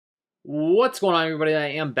What's going on, everybody? I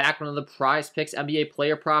am back with another Prizepicks NBA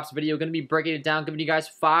player props video. Going to be breaking it down, giving you guys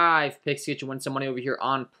 5 picks to get you win some money over here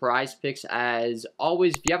on Prizepicks. As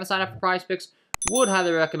always, if you haven't signed up for Prizepicks, would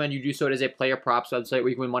highly recommend you do so. It is a player props website where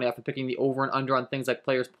you can win money off of picking the over and under on things like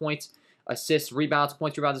players' points, assists, rebounds,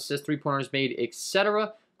 assists, three-pointers made,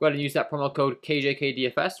 etc. Go ahead and use that promo code KJK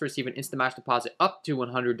DFS to receive an instant match deposit up to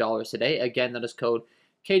 $100 today. Again, that is code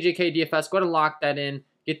KJK DFS. Go ahead and lock that in.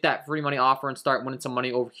 Get that free money offer and start winning some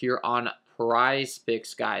money over here on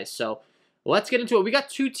Prizepicks, guys. So let's get into it. We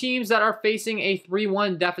got 2 teams that are facing a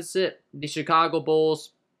 3-1 deficit, the Chicago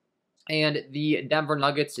Bulls and the Denver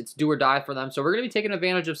Nuggets. It's do or die for them. So we're going to be taking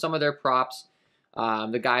advantage of some of their props.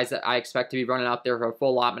 The guys that I expect to be running out there for a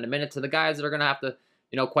full lot in a minute to the guys that are going to have to,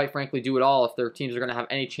 quite frankly, do it all if their teams are going to have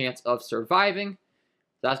any chance of surviving.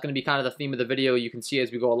 That's going to be kind of the theme of the video you can see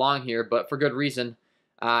as we go along here, but for good reason.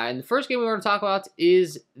 And the first game we want to talk about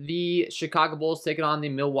is the Chicago Bulls taking on the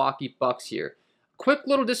Milwaukee Bucks here. Quick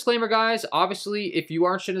little disclaimer, guys. Obviously, if you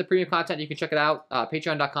are interested in the premium content, you can check it out.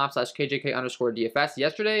 Patreon.com/KJK_DFS.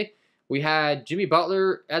 Yesterday, we had Jimmy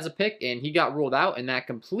Butler as a pick, and he got ruled out, and that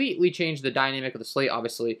completely changed the dynamic of the slate,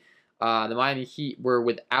 obviously. The Miami Heat were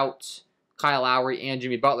without Kyle Lowry and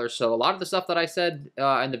Jimmy Butler, so a lot of the stuff that I said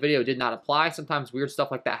in the video did not apply. Sometimes weird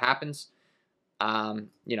stuff like that happens. I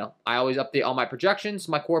always update all my projections,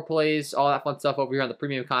 my core plays, all that fun stuff over here on the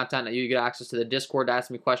premium content. You get access to the Discord to ask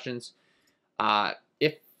me questions.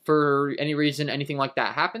 If for any reason anything like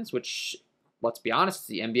that happens, which, let's be honest,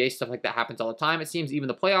 the NBA stuff like that happens all the time. It seems even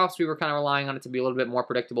the playoffs, we were kind of relying on it to be a little bit more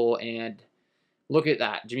predictable. And look at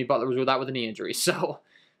that. Jimmy Butler was ruled out with a knee injury. So,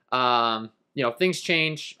 things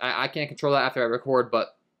change. I can't control that after I record,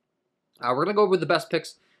 but we're going to go with the best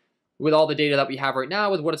picks with all the data that we have right now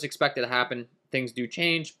with what is expected to happen. Things do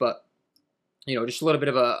change, but, just a little bit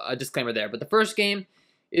of a disclaimer there. But the first game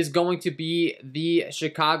is going to be the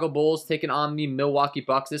Chicago Bulls taking on the Milwaukee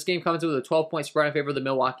Bucks. This game comes with a 12-point spread in favor of the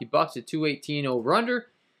Milwaukee Bucks at 218 over-under.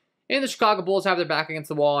 And the Chicago Bulls have their back against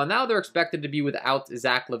the wall, and now they're expected to be without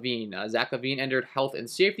Zach LaVine. Zach LaVine entered health and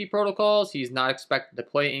safety protocols. He's not expected to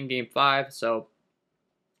play in Game 5, so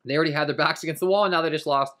they already had their backs against the wall, and now they just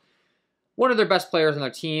lost one of their best players on their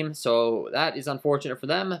team, so that is unfortunate for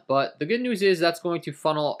them. But the good news is that's going to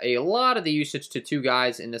funnel a lot of the usage to 2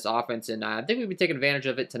 guys in this offense, and I think we'll be taking advantage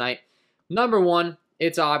of it tonight. Number 1,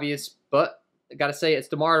 it's obvious, but I got to say it's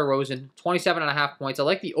DeMar DeRozan, 27.5 points. I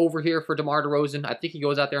like the over here for DeMar DeRozan. I think he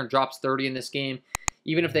goes out there and drops 30 in this game,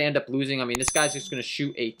 even if they end up losing. I mean, this guy's just going to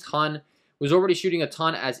shoot a ton. Was already shooting a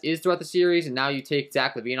ton as is throughout the series, and now you take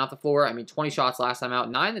Zach LaVine off the floor. I mean, 20 shots last time out,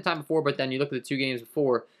 9 the time before, but then you look at the 2 games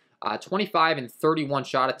before, 25 and 31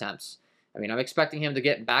 shot attempts. I mean, I'm expecting him to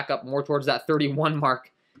get back up more towards that 31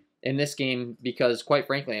 mark in this game because, quite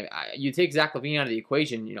frankly, you take Zach LaVine out of the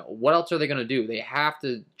equation, what else are they going to do? They have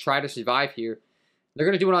to try to survive here. They're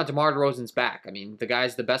going to do it on DeMar DeRozan's back. I mean, the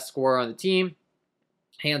guy's the best scorer on the team,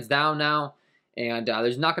 hands down now, and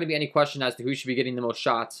there's not going to be any question as to who should be getting the most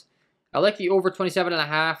shots. I like the over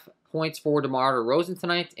 27.5 points for DeMar DeRozan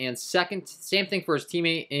tonight, and second, same thing for his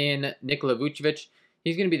teammate in Nikola Vucevic.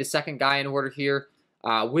 He's going to be the second guy in order here.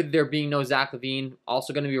 With there being no Zach LaVine,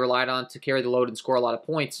 also going to be relied on to carry the load and score a lot of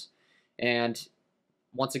points. And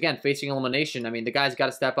once again, facing elimination, I mean, the guy's got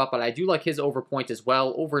to step up, but I do like his over point as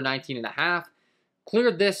well, over 19.5.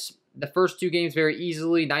 Cleared this the first 2 games very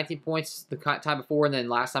easily, 19 points the time before, and then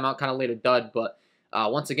last time out kind of laid a dud. But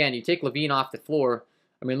once again, you take LaVine off the floor.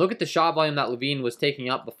 I mean, look at the shot volume that LaVine was taking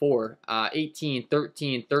up before. 18,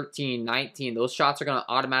 13, 13, 19. Those shots are going to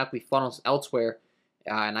automatically funnel elsewhere.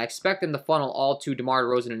 And I expect them to funnel all to DeMar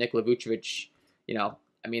DeRozan and Nikola Vucevic.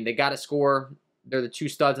 I mean, they got to score. They're the 2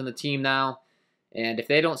 studs on the team now. And if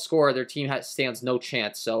they don't score, their team stands no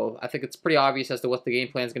chance. So I think it's pretty obvious as to what the game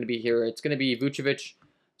plan is going to be here. It's going to be Vucevic,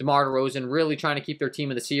 DeMar DeRozan, really trying to keep their team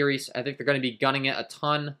in the series. I think they're going to be gunning it a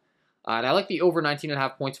ton. And I like the over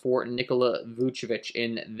 19.5 points for Nikola Vucevic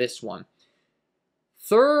in this one.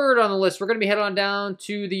 Third on the list, we're going to be heading on down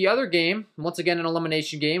to the other game. Once again, an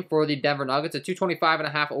elimination game for the Denver Nuggets. A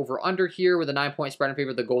 225.5 over-under here with a 9-point spread in favor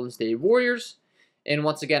of the Golden State Warriors. And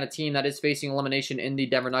once again, a team that is facing elimination in the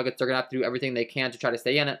Denver Nuggets. They're going to have to do everything they can to try to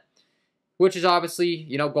stay in it, which is obviously,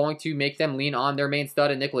 going to make them lean on their main stud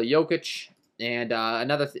in Nikola Jokic. And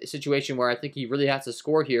another situation where I think he really has to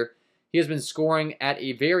score here. He has been scoring at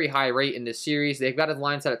a very high rate in this series. They've got his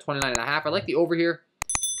line set at 29.5. I like the over here.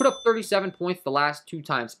 Put up 37 points the last 2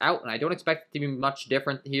 times out, and I don't expect it to be much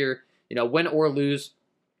different here. Win or lose,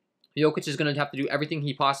 Jokic is going to have to do everything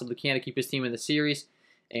he possibly can to keep his team in the series,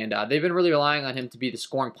 and they've been really relying on him to be the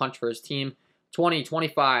scoring punch for his team. 20,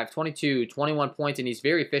 25, 22, 21 points, and he's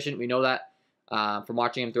very efficient. We know that from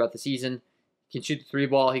watching him throughout the season. He can shoot the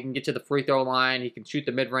 3-ball. He can get to the free throw line. He can shoot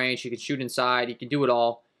the mid-range. He can shoot inside. He can do it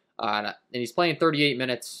all. And he's playing 38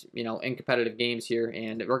 minutes, in competitive games here.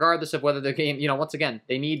 And regardless of whether the game, once again,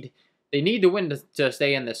 they need to win to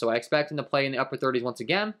stay in this. So I expect him to play in the upper 30s once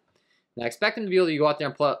again. And I expect him to be able to go out there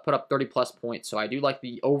and put up 30-plus points. So I do like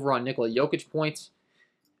the over on Nikola Jokic points.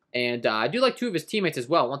 And I do like 2 of his teammates as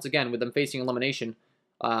well, once again, with them facing elimination.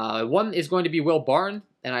 One is going to be Will Barton,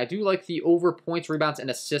 and I do like the over points, rebounds, and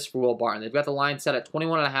assists for Will Barton. They've got the line set at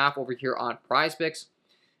 21.5 over here on Prizepicks.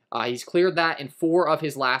 He's cleared that in 4 of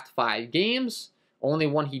his last 5 games. Only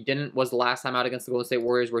one he didn't was the last time out against the Golden State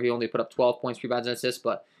Warriors, where he only put up 12 points, rebounds, and assists.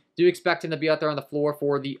 But do expect him to be out there on the floor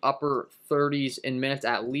for the upper 30s in minutes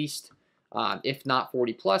at least, if not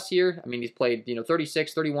 40-plus here. I mean, he's played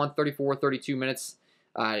 36, 31, 34, 32 minutes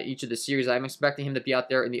each of the series. I'm expecting him to be out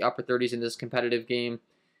there in the upper 30s in this competitive game.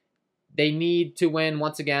 They need to win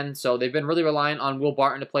once again, so they've been really reliant on Will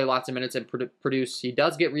Barton to play lots of minutes and produce. He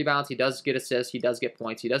does get rebounds, he does get assists, he does get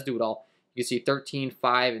points, he does do it all. You can see 13,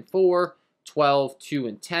 5, and 4, 12, 2,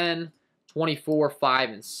 and 10, 24, 5,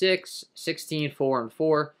 and 6, 16, 4, and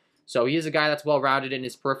 4. So he is a guy that's well-rounded in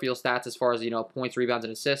his peripheral stats as far as, points, rebounds,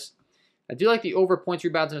 and assists. I do like the over points,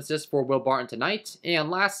 rebounds, and assists for Will Barton tonight. And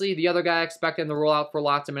lastly, the other guy I expect him to roll out for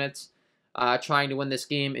lots of minutes trying to win this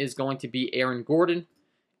game is going to be Aaron Gordon.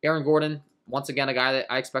 Aaron Gordon, once again, a guy that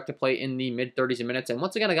I expect to play in the mid-30s in minutes. And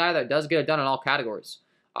once again, a guy that does get it done in all categories.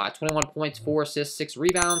 21 points, 4 assists, 6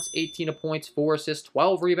 rebounds. 18 points, 4 assists,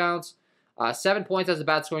 12 rebounds. 7 points, that's a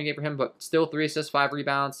bad scoring game for him, but still 3 assists, 5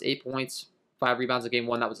 rebounds. 8 points, 5 rebounds in game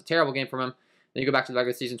 1. That was a terrible game from him. Then you go back to the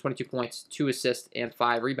regular season, 22 points, 2 assists, and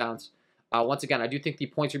 5 rebounds. Once again, I do think the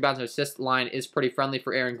points, rebounds, and assist line is pretty friendly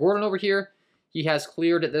for Aaron Gordon over here. He has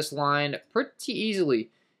cleared this line pretty easily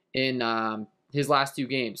in his last 2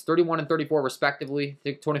 games. 31 and 34 respectively. I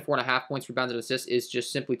think 24.5 points, rebounds, and assists is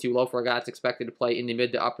just simply too low for a guy that's expected to play in the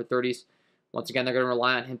mid to upper 30s. Once again, they're going to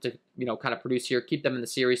rely on him to, kind of produce here, keep them in the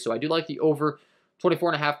series. So I do like the over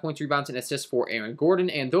 24.5 points, rebounds, and assists for Aaron Gordon.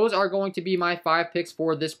 And those are going to be my 5 picks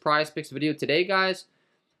for this Prizepicks video today, guys.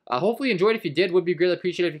 Hopefully you enjoyed. If you did, would be greatly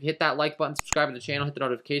appreciated if you hit that like button, subscribe to the channel, hit the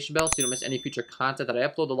notification bell so you don't miss any future content that I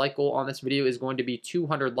upload. The like goal on this video is going to be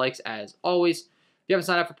 200 likes as always. If you haven't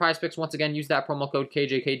signed up for Prizepicks, once again, use that promo code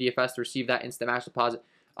KJK DFS to receive that instant match deposit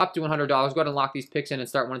up to $100. Go ahead and lock these picks in and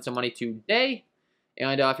start winning some money today.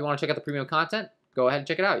 And if you want to check out the premium content, go ahead and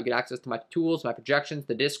check it out. You get access to my tools, my projections,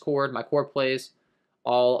 the Discord, my core plays,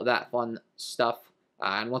 all of that fun stuff.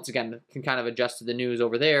 And once again, can kind of adjust to the news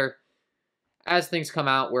over there as things come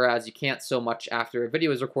out, whereas you can't so much after a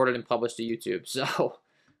video is recorded and published to YouTube. So,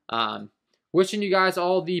 wishing you guys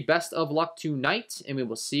all the best of luck tonight, and we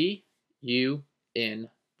will see you in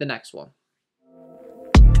the next one.